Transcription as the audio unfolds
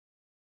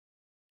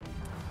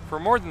For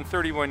more than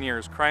 31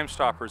 years, Crime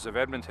Stoppers of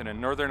Edmonton and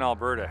Northern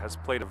Alberta has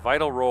played a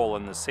vital role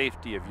in the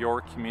safety of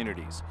your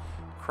communities.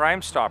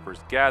 Crime Stoppers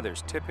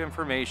gathers tip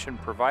information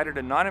provided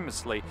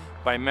anonymously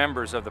by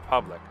members of the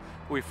public.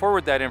 We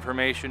forward that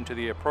information to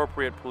the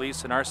appropriate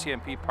police and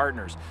RCMP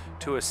partners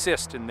to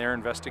assist in their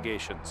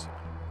investigations.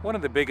 One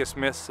of the biggest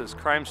myths is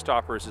Crime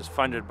Stoppers is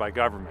funded by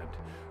government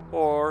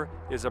or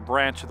is a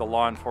branch of the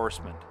law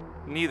enforcement.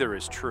 Neither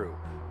is true.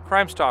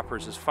 Crime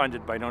Stoppers is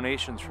funded by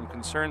donations from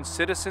concerned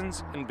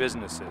citizens and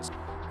businesses.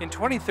 In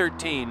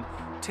 2013,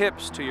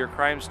 tips to your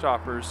Crime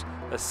Stoppers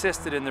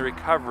assisted in the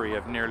recovery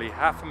of nearly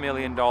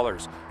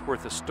 $500,000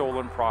 worth of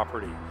stolen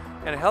property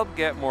and helped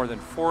get more than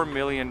 $4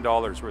 million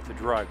worth of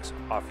drugs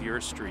off your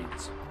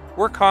streets.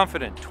 We're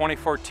confident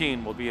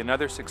 2014 will be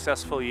another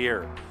successful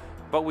year,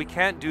 but we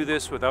can't do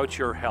this without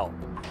your help.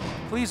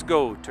 Please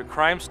go to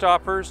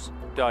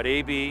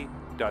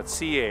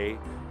crimestoppers.ab.ca,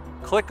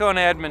 click on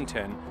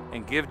Edmonton,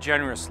 and give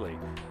generously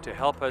to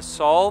help us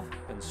solve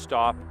and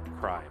stop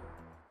crime.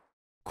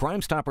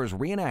 Crime Stoppers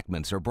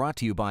reenactments are brought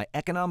to you by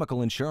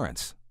Economical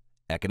Insurance.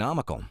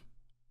 Economical.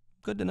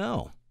 Good to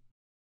know.